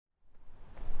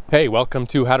Hey, welcome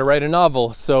to How to Write a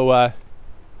Novel. So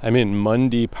I'm in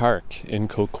Mundy Park in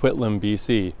Coquitlam,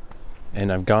 BC, and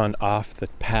I've gone off the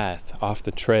path, off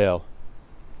the trail,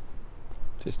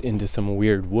 just into some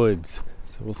weird woods.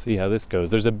 So we'll see how this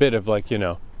goes. There's a bit of a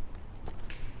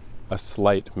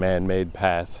slight man-made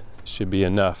path. Should be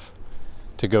enough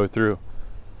to go through.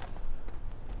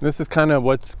 This is kind of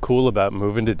what's cool about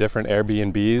moving to different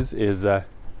Airbnbs is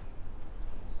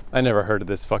I never heard of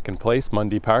this fucking place,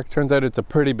 Mundy Park. Turns out it's a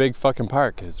pretty big fucking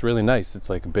park. It's really nice. It's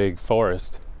like a big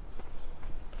forest.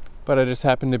 But I just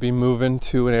happened to be moving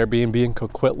to an Airbnb in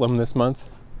Coquitlam this month.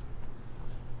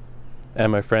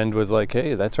 And my friend was like,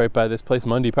 hey, that's right by this place,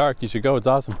 Mundy Park. You should go. It's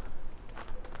awesome.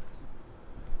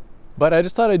 But I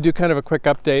just thought I'd do kind of a quick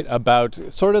update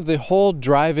about sort of the whole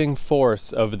driving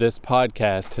force of this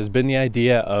podcast has been the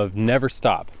idea of never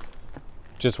stop.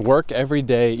 Just work every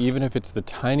day, even if it's the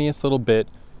tiniest little bit,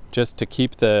 just to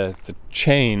keep the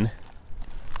chain,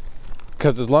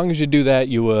 because as long as you do that,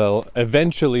 you will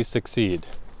eventually succeed.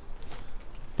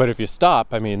 But if you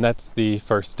stop, that's the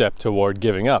first step toward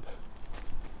giving up.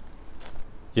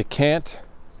 You can't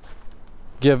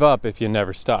give up if you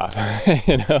never stop,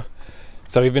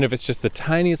 So even if it's just the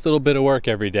tiniest little bit of work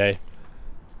every day,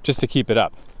 just to keep it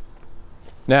up.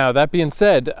 Now, that being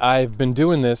said, I've been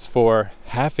doing this for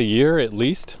half a year at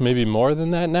least, maybe more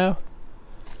than that now.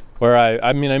 Where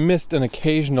I missed an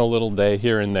occasional little day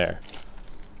here and there.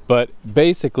 But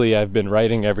basically, I've been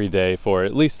writing every day for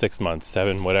at least 6 months,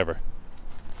 7, whatever.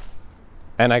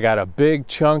 And I got a big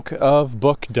chunk of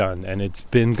book done, and it's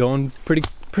been going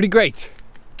pretty great.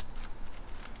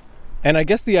 And I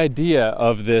guess the idea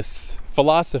of this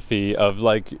philosophy of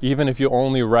even if you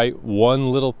only write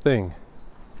one little thing,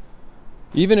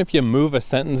 even if you move a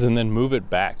sentence and then move it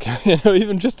back,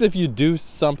 even just if you do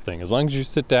something, as long as you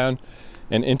sit down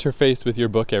and interface with your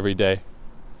book every day.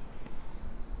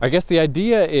 I guess the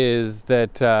idea is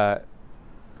that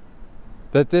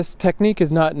that this technique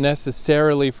is not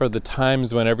necessarily for the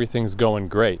times when everything's going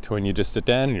great, when you just sit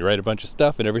down and you write a bunch of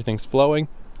stuff and everything's flowing.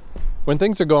 When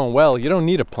things are going well, you don't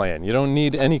need a plan. You don't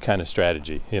need any kind of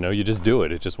strategy. You just do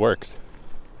it. It just works.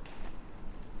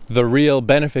 The real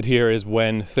benefit here is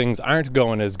when things aren't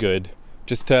going as good,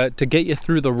 just to get you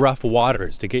through the rough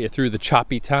waters, to get you through the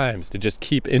choppy times, to just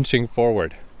keep inching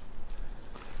forward.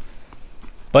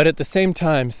 But at the same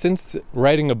time, since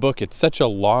writing a book, it's such a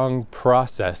long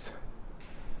process,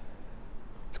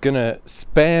 it's going to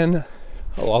span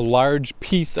a large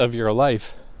piece of your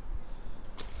life,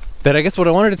 that I guess what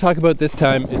I wanted to talk about this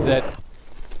time is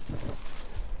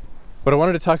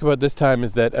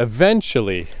that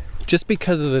eventually, just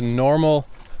because of the normal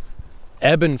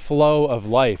ebb and flow of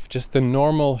life, just the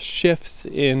normal shifts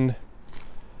in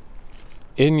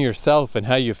yourself and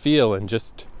how you feel and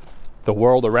just the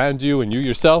world around you and you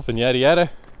yourself and yada yada,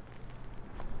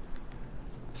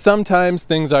 sometimes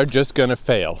things are just gonna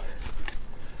fail.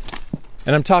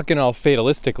 And I'm talking all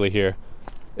fatalistically here.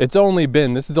 This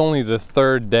is only the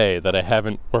third day that I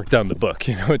haven't worked on the book.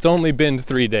 It's only been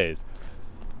 3 days.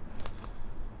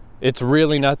 It's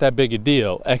really not that big a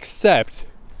deal, except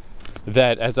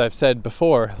that, as I've said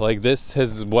before, this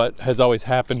is what has always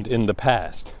happened in the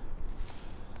past.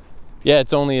 Yeah,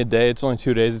 it's only a day, it's only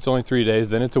 2 days, it's only 3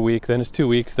 days, then it's a week, then it's 2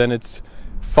 weeks, then it's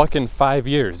fucking 5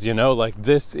 years,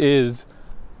 This is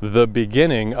the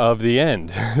beginning of the end.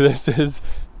 This is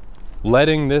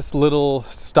letting this little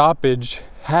stoppage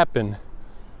happen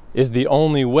is the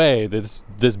only way that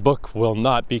this book will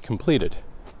not be completed.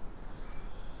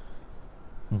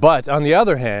 But on the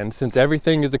other hand, since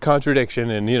everything is a contradiction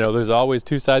and, there's always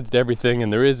two sides to everything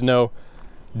and there is no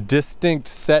distinct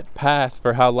set path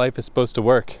for how life is supposed to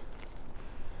work,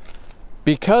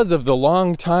 because of the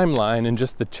long timeline and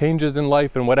just the changes in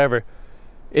life and whatever,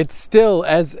 it's still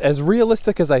as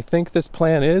realistic as I think this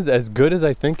plan is, as good as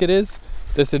I think it is,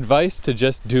 this advice to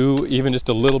just do even just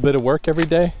a little bit of work every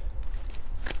day.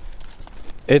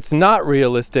 It's not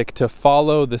realistic to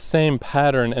follow the same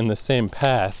pattern and the same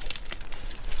path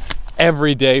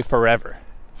every day forever.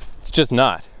 It's just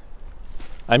not.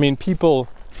 People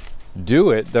do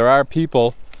it. There are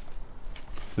people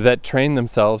that train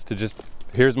themselves to just,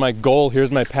 here's my goal,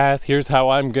 here's my path, here's how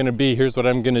I'm going to be, here's what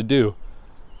I'm going to do.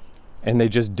 And they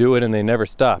just do it and they never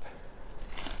stop.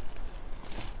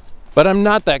 But I'm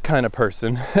not that kind of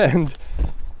person, and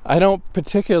I don't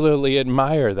particularly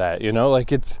admire that,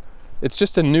 it's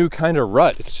just a new kind of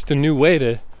rut. It's just a new way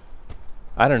to,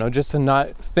 just to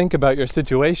not think about your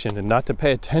situation and not to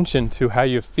pay attention to how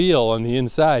you feel on the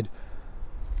inside.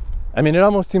 It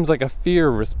almost seems like a fear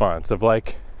response of I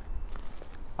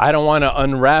don't want to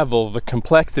unravel the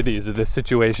complexities of this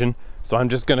situation, so I'm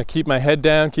just going to keep my head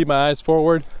down, keep my eyes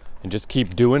forward, and just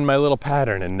keep doing my little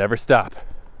pattern and never stop.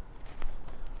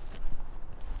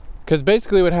 Because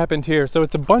basically what happened here, so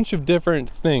it's a bunch of different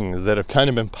things that have kind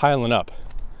of been piling up,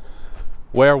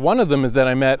 where one of them is that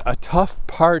I met a tough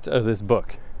part of this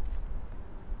book.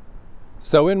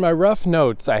 So in my rough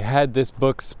notes, I had this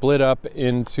book split up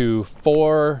into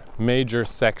 4 major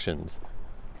sections.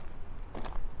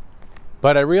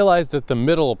 But I realized that the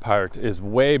middle part is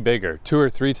way bigger, 2 or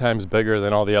 3 times bigger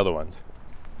than all the other ones.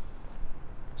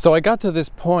 So I got to this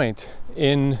point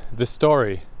in the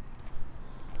story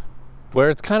where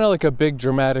it's kind of like a big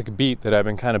dramatic beat that I've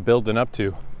been kind of building up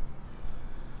to.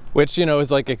 Which,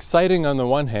 is like exciting on the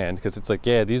one hand, because it's like,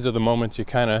 yeah, these are the moments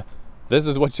this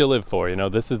is what you live for,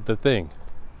 this is the thing.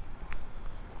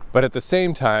 But at the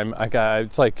same time,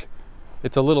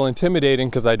 it's a little intimidating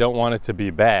because I don't want it to be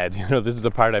bad. This is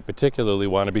a part I particularly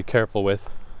want to be careful with.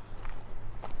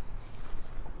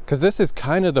 Because this is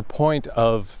kind of the point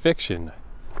of fiction,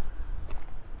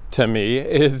 to me,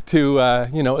 is to,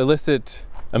 elicit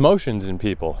emotions in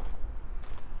people.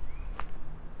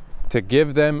 To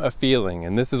give them a feeling.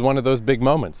 And this is one of those big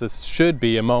moments. This should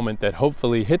be a moment that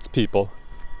hopefully hits people.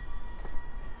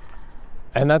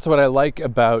 And that's what I like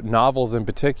about novels in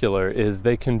particular, is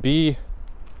they can be,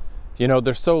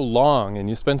 they're so long and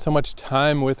you spend so much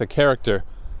time with a character,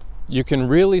 you can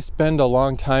really spend a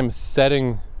long time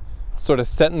setting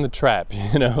the trap,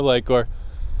 or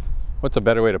what's a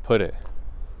better way to put it?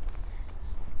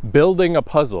 Building a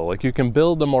puzzle. Like, you can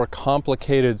build a more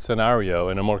complicated scenario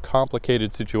in a more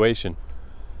complicated situation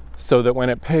so that when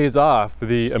it pays off,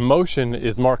 the emotion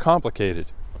is more complicated.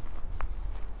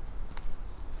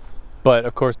 But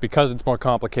of course, because it's more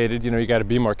complicated, you got to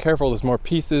be more careful. There's more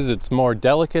pieces, it's more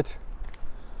delicate.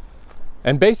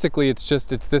 And basically, it's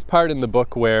this part in the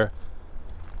book where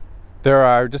there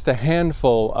are just a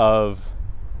handful of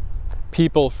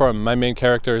people from, my main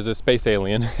character is a space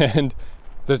alien, and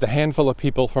there's a handful of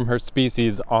people from her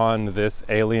species on this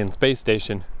alien space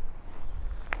station.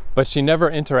 But she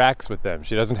never interacts with them.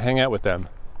 She doesn't hang out with them.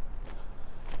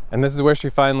 And this is where she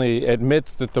finally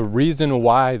admits that the reason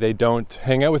why they don't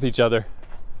hang out with each other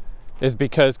is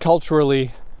because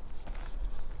culturally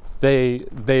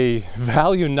they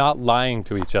value not lying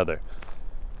to each other.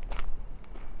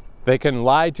 They can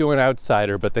lie to an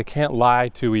outsider, but they can't lie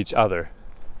to each other.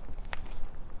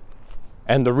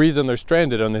 And the reason they're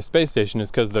stranded on this space station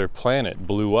is because their planet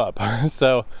blew up.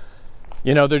 So,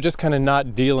 they're just kind of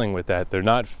not dealing with that. They're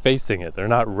not facing it. They're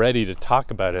not ready to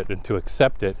talk about it and to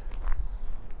accept it.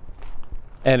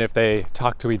 And if they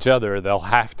talk to each other, they'll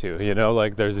have to,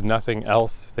 there's nothing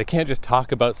else. They can't just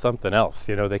talk about something else,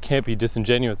 they can't be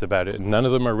disingenuous about it. And none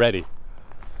of them are ready.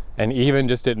 And even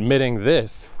just admitting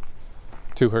this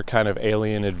to her kind of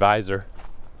alien advisor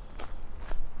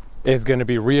is going to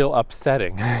be real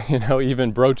upsetting,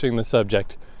 even broaching the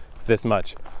subject this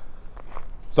much.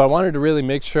 So I wanted to really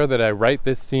make sure that I write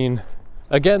this scene,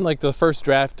 again, like the first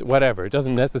draft, whatever. It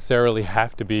doesn't necessarily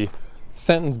have to be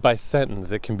sentence by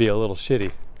sentence. It can be a little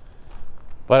shitty.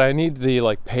 But I need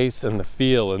the pace and the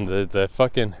feel and the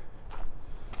fucking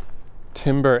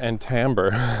timbre and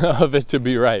timbre of it to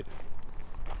be right.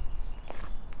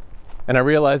 And I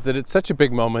realized that it's such a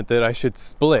big moment that I should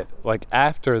split.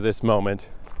 After this moment,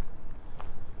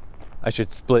 I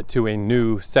should split to a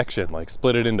new section,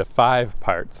 split it into 5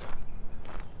 parts.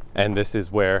 And this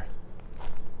is where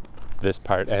this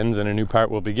part ends and a new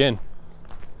part will begin.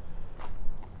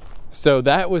 So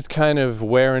that was kind of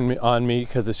wearing on me,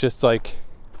 because it's just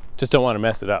don't want to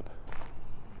mess it up.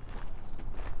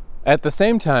 At the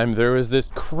same time, there was this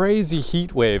crazy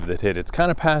heat wave that hit. It's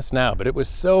kind of past now, but it was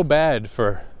so bad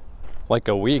for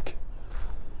a week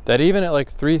that even at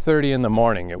 3:30 in the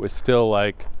morning, it was still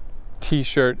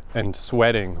t-shirt and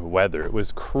sweating weather. It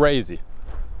was crazy.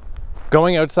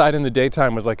 Going outside in the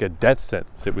daytime was like a death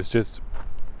sentence. It was just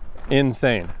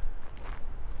insane.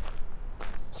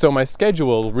 So my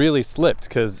schedule really slipped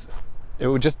because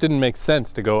it just didn't make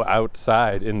sense to go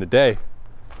outside in the day.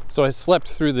 So I slept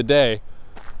through the day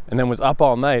and then was up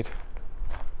all night.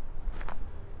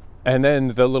 And then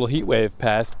the little heat wave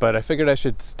passed, but I figured I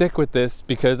should stick with this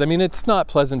because, it's not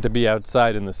pleasant to be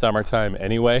outside in the summertime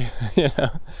anyway.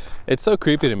 It's so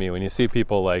creepy to me when you see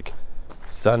people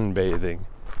sunbathing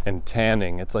and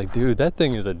tanning. It's dude, that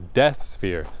thing is a death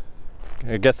sphere.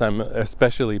 I guess I'm an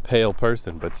especially pale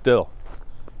person, but still.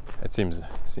 It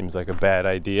seems like a bad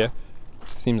idea.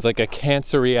 Seems like a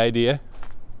cancer-y idea.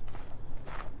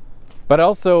 But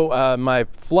also, my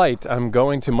flight, I'm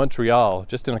going to Montreal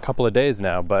just in a couple of days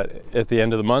now, but at the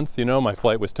end of the month, my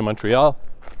flight was to Montreal.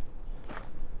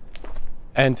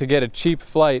 And to get a cheap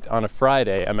flight on a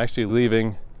Friday, I'm actually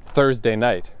leaving Thursday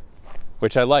night.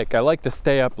 which I like. I like to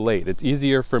stay up late. It's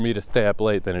easier for me to stay up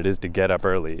late than it is to get up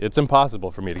early. It's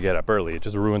impossible for me to get up early. It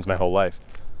just ruins my whole life.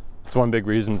 It's one big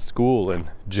reason school and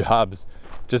jobs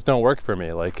just don't work for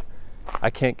me. Like, I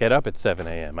can't get up at 7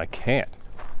 a.m. I can't.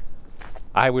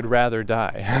 I would rather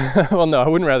die. Well, no, I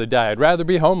wouldn't rather die. I'd rather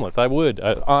be homeless. I'd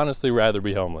honestly rather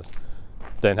be homeless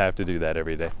than have to do that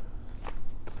every day.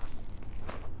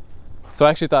 So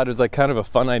I actually thought it was like kind of a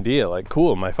fun idea. Like,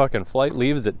 cool, my fucking flight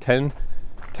leaves at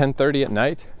 10:30 at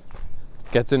night,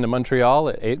 gets into Montreal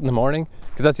at 8 in the morning.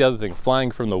 Because that's the other thing.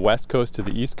 Flying from the West Coast to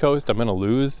the East Coast, I'm going to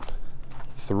lose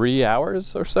 3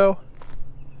 hours or so.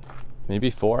 Maybe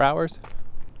 4 hours.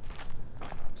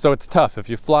 So it's tough. If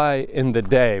you fly in the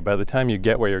day, by the time you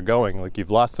get where you're going, like you've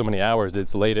lost so many hours,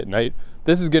 it's late at night.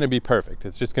 This is going to be perfect.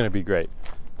 It's just going to be great.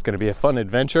 It's going to be a fun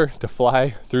adventure to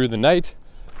fly through the night.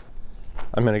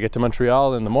 I'm going to get to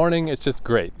Montreal in the morning. It's just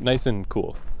great. Nice and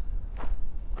cool.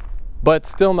 But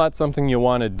still not something you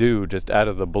want to do just out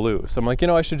of the blue. So I'm like,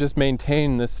 I should just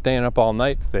maintain this staying up all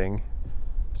night thing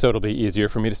so it'll be easier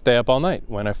for me to stay up all night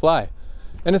when I fly.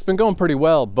 And it's been going pretty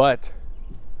well, but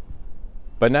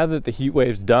now that the heat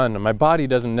wave's done, my body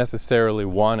doesn't necessarily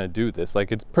want to do this.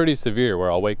 Like, it's pretty severe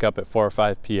where I'll wake up at 4 or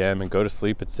 5 p.m. and go to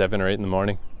sleep at 7 or 8 in the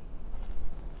morning.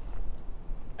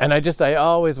 And I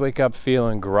always wake up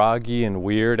feeling groggy and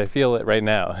weird. I feel it right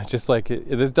now. It's just like,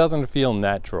 this doesn't feel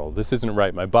natural. This isn't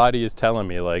right. My body is telling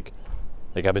me like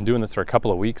I've been doing this for a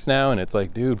couple of weeks now, and it's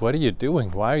like, dude, what are you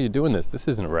doing? Why are you doing this? This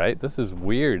isn't right. This is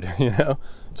weird,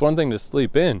 It's one thing to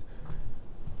sleep in.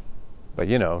 But,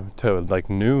 to like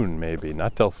noon maybe,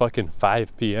 not till fucking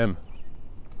 5 p.m.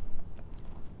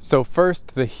 So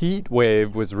first, the heat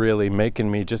wave was really making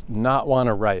me just not want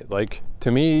to write. Like, to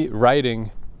me,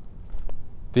 writing,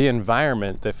 the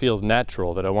environment that feels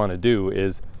natural that I want to do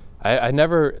is, I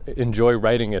never enjoy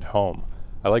writing at home.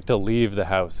 I like to leave the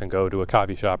house and go to a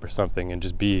coffee shop or something and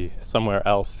just be somewhere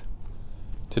else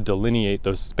to delineate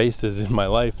those spaces in my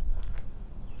life.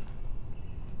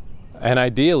 And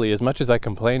ideally, as much as I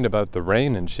complained about the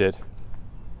rain and shit,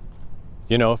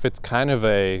 if it's kind of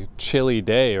a chilly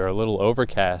day or a little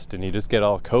overcast and you just get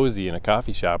all cozy in a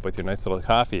coffee shop with your nice little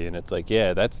coffee, and it's like,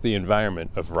 yeah, that's the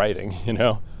environment of writing,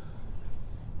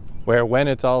 Where when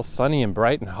it's all sunny and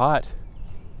bright and hot,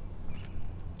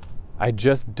 I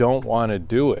just don't want to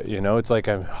do it, It's like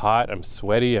I'm hot, I'm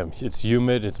sweaty, it's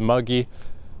humid, it's muggy.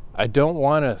 I don't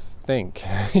want to think,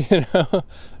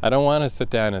 I don't want to sit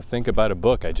down and think about a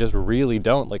book. I just really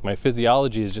don't. Like, my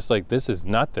physiology is just like, this is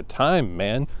not the time,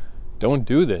 man. Don't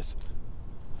do this.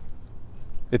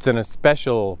 It's an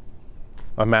especial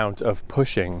amount of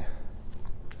pushing.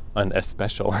 An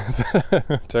especial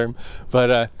term.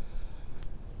 But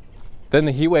then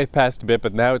the heat wave passed a bit,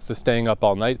 but now it's the staying up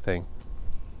all night thing,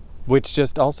 which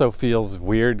just also feels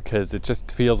weird because it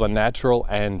just feels unnatural,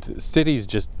 and cities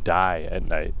just die at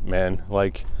night, man.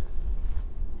 Like,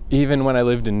 even when I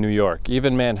lived in New York,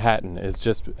 even Manhattan is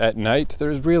just, at night,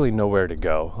 there's really nowhere to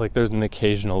go. Like, there's an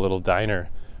occasional little diner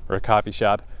or a coffee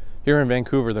shop. Here in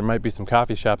Vancouver, there might be some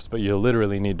coffee shops, but you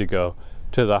literally need to go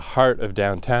to the heart of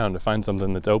downtown to find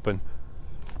something that's open.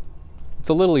 It's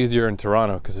a little easier in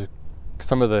Toronto because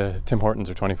some of the Tim Hortons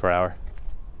are 24-hour.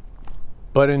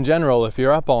 But in general, if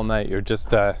you're up all night, you're just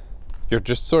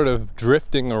sort of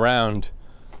drifting around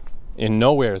in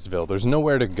Nowheresville. There's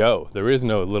nowhere to go. There is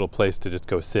no little place to just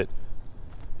go sit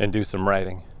and do some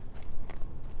writing.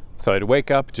 So I'd wake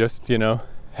up, just,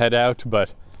 head out,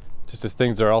 but just as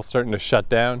things are all starting to shut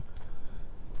down,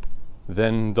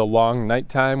 then the long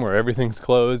nighttime where everything's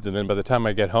closed, and then by the time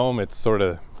I get home, it's sort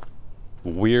of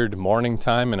weird morning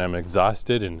time, and I'm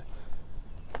exhausted and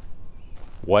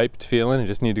wiped feeling and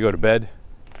just need to go to bed.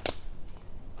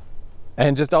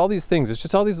 And just all these things, it's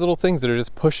just all these little things that are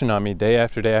just pushing on me day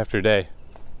after day after day.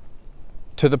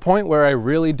 To the point where I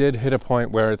really did hit a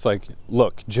point where it's like,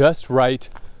 look, just write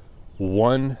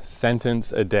one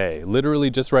sentence a day. Literally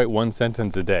just write one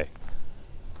sentence a day.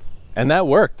 And that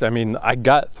worked. I mean, I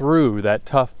got through that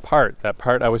tough part, that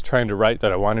part I was trying to write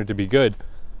that I wanted to be good.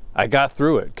 I got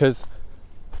through it, because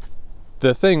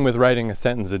the thing with writing a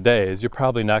sentence a day is you're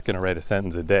probably not going to write a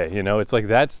sentence a day. It's like,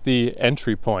 that's the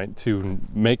entry point to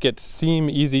make it seem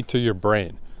easy to your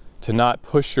brain, to not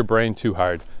push your brain too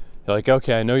hard. You're like,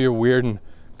 okay, I know you're weird and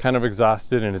kind of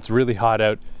exhausted and it's really hot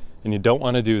out and you don't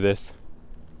want to do this,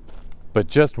 but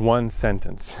just one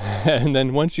sentence. And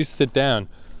then once you sit down,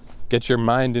 get your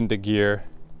mind into gear,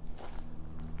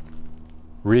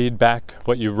 read back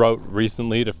what you wrote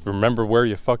recently to remember where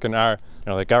you fucking are.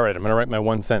 You're like, all right, I'm going to write my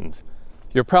one sentence.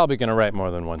 You're probably going to write more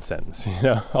than one sentence,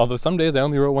 although some days I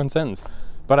only wrote one sentence,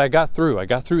 but I got through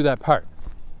that part.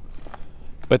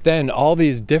 But then all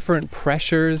these different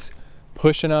pressures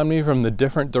pushing on me from the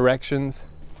different directions,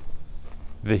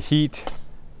 the heat,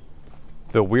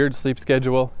 the weird sleep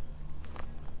schedule,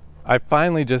 I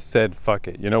finally just said, fuck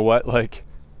it. You know what? Like,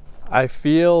 I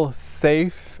feel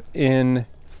safe in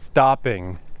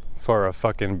stopping for a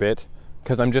fucking bit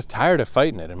because I'm just tired of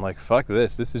fighting it. I'm like, fuck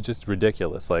this. This is just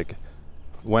ridiculous. Like,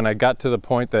 when I got to the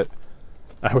point that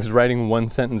I was writing one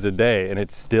sentence a day and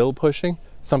it's still pushing,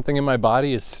 something in my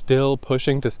body is still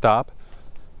pushing to stop.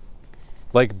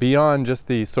 Like, beyond just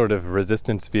the sort of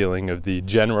resistance feeling of the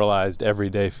generalized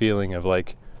everyday feeling of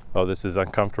like, oh, this is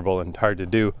uncomfortable and hard to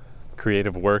do,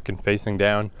 creative work and facing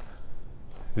down,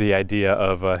 the idea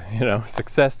of,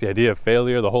 success, the idea of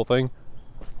failure, the whole thing.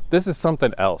 This is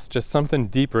something else, just something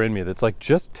deeper in me that's like,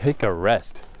 just take a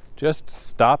rest. Just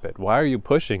stop it. Why are you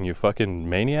pushing, you fucking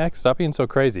maniac? Stop being so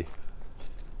crazy.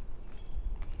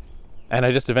 And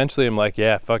I just eventually am like,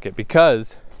 yeah, fuck it.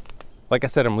 Because, like I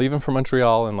said, I'm leaving for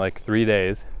Montreal in like 3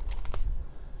 days.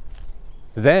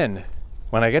 Then,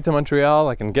 when I get to Montreal,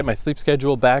 I can get my sleep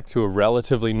schedule back to a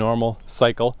relatively normal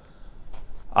cycle.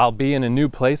 I'll be in a new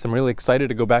place. I'm really excited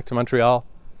to go back to Montreal.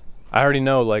 I already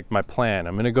know, like, my plan.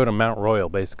 I'm going to go to Mount Royal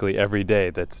basically every day.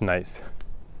 That's nice.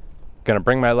 Going to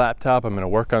bring my laptop. I'm going to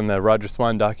work on the Roger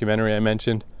Swan documentary I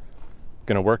mentioned.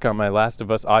 Going to work on my Last of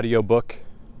Us audiobook.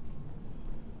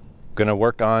 Going to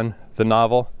work on the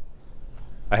novel.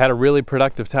 I had a really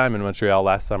productive time in Montreal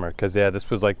last summer because, this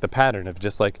was like the pattern of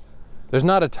just like, there's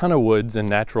not a ton of woods and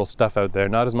natural stuff out there,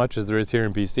 not as much as there is here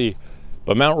in BC,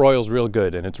 but Mount Royal's real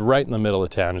good and it's right in the middle of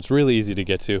town. It's really easy to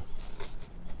get to.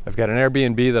 I've got an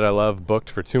Airbnb that I love, booked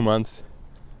for 2 months.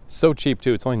 So cheap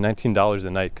too, it's only $19 a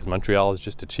night because Montreal is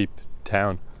just a cheap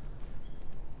town.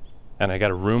 And I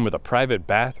got a room with a private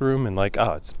bathroom and like,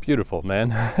 oh, it's beautiful,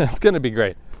 man. It's gonna be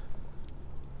great.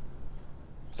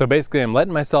 So basically, I'm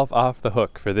letting myself off the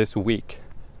hook for this week.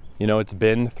 It's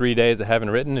been 3 days I haven't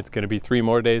written. It's going to be 3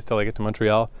 more days till I get to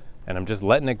Montreal. And I'm just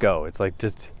letting it go. It's like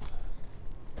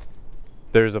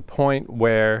there's a point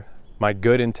where my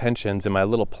good intentions and my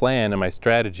little plan and my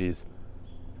strategies,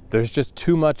 there's just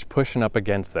too much pushing up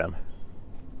against them.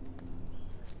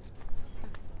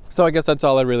 So I guess that's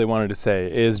all I really wanted to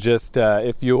say is just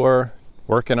if you're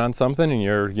working on something and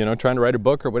you're, trying to write a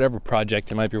book or whatever project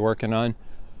you might be working on,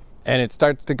 and it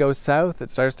starts to go south,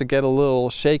 it starts to get a little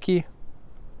shaky,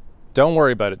 don't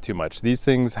worry about it too much. These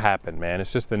things happen, man.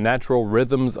 It's just the natural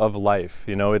rhythms of life.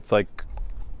 It's like,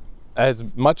 as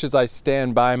much as I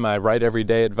stand by my write every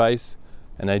day advice,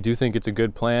 and I do think it's a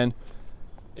good plan,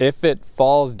 if it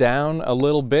falls down a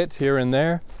little bit here and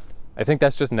there, I think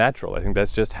that's just natural. I think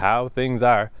that's just how things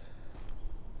are.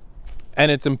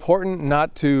 And it's important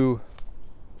not to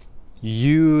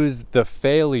use the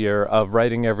failure of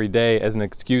writing every day as an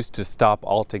excuse to stop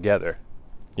altogether.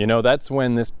 That's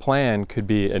when this plan could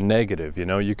be a negative.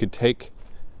 You could take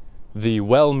the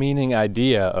well-meaning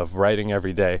idea of writing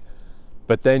every day,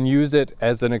 but then use it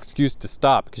as an excuse to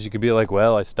stop, because you could be like,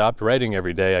 well, I stopped writing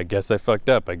every day. I guess I fucked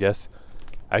up. I guess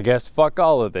fuck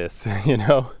all of this,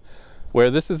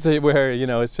 where this is where,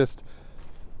 it's just,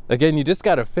 again, you just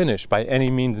got to finish by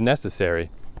any means necessary.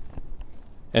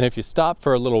 And if you stop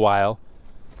for a little while,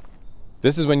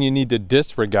 this is when you need to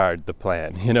disregard the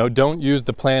plan. Don't use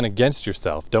the plan against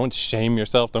yourself. Don't shame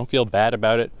yourself. Don't feel bad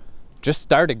about it. Just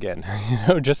start again.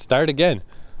 Just start again.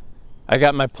 I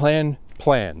got my plan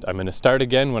planned. I'm going to start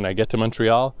again when I get to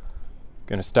Montreal.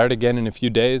 Going to start again in a few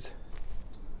days.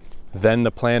 Then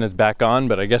the plan is back on.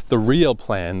 But I guess the real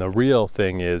plan, the real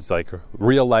thing is like,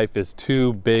 real life is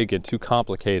too big and too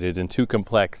complicated and too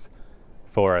complex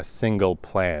for a single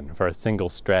plan, for a single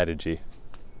strategy.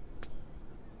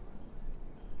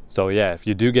 So if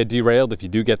you do get derailed, if you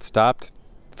do get stopped,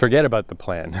 forget about the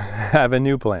plan. Have a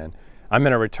new plan. I'm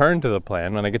going to return to the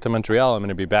plan. When I get to Montreal, I'm going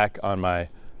to be back on my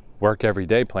work every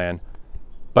day plan.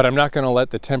 But I'm not going to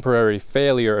let the temporary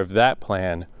failure of that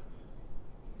plan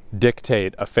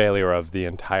dictate a failure of the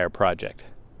entire project.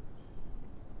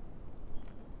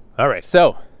 All right,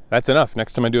 so that's enough.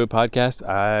 Next time I do a podcast,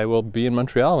 I will be in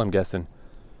Montreal, I'm guessing.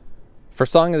 For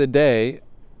Song of the Day,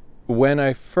 when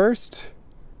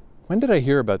did I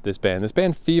hear about this band? This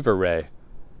band Fever Ray.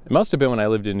 It must have been when I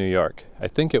lived in New York. I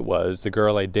think it was. The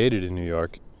girl I dated in New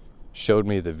York showed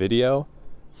me the video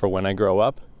for When I Grow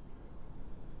Up.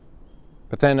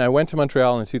 But then I went to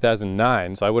Montreal in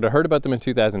 2009, so I would have heard about them in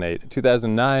 2008. In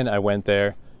 2009, I went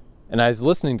there, and I was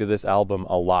listening to this album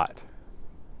a lot.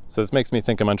 So this makes me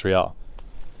think of Montreal.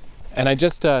 And I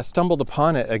just stumbled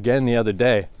upon it again the other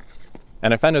day.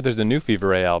 And I found out there's a new Fever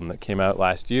Ray album that came out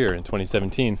last year in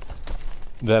 2017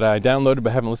 that I downloaded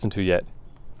but haven't listened to yet.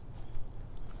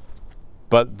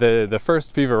 But the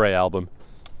first Fever Ray album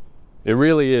It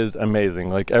really is amazing.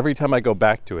 Like every time I go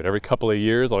back to it, every couple of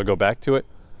years I'll go back to it,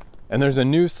 and there's a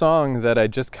new song that I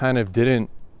just kind of didn't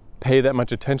pay that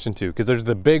much attention to, because there's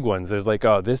the big ones. There's like,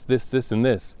 oh, this, and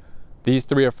this. These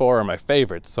 3 or 4 are my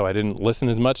favorites, so I didn't listen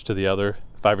as much to the other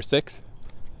 5 or 6.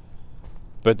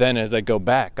 But then as I go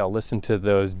back, I'll listen to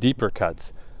those deeper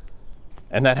cuts.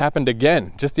 And that happened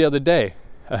again just the other day.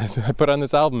 I put on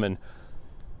this album, and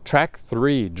track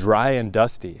 3, Dry and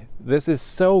Dusty. This is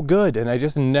so good, and I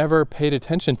just never paid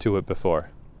attention to it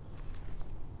before.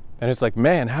 And it's like,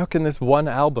 man, how can this one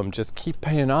album just keep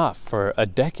paying off for a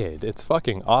decade? It's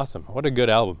fucking awesome. What a good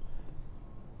album.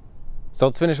 So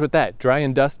let's finish with that. Dry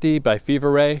and Dusty by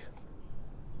Fever Ray.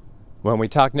 When we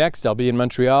talk next, I'll be in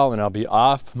Montreal, and I'll be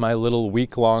off my little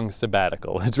week-long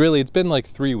sabbatical. It's been like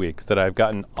 3 weeks that I've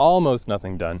gotten almost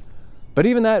nothing done. But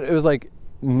even that, it was like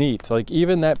neat. Like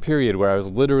even that period where I was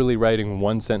literally writing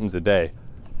 1 sentence a day,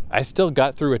 I still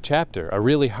got through a chapter, a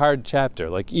really hard chapter.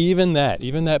 Like even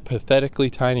that pathetically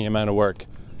tiny amount of work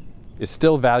is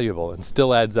still valuable and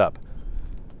still adds up.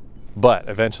 But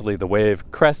eventually the wave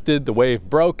crested, the wave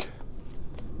broke.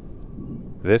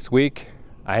 This week,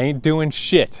 I ain't doing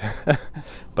shit.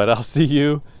 But I'll see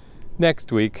you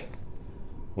next week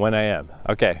when I am.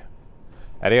 Okay,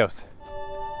 adios.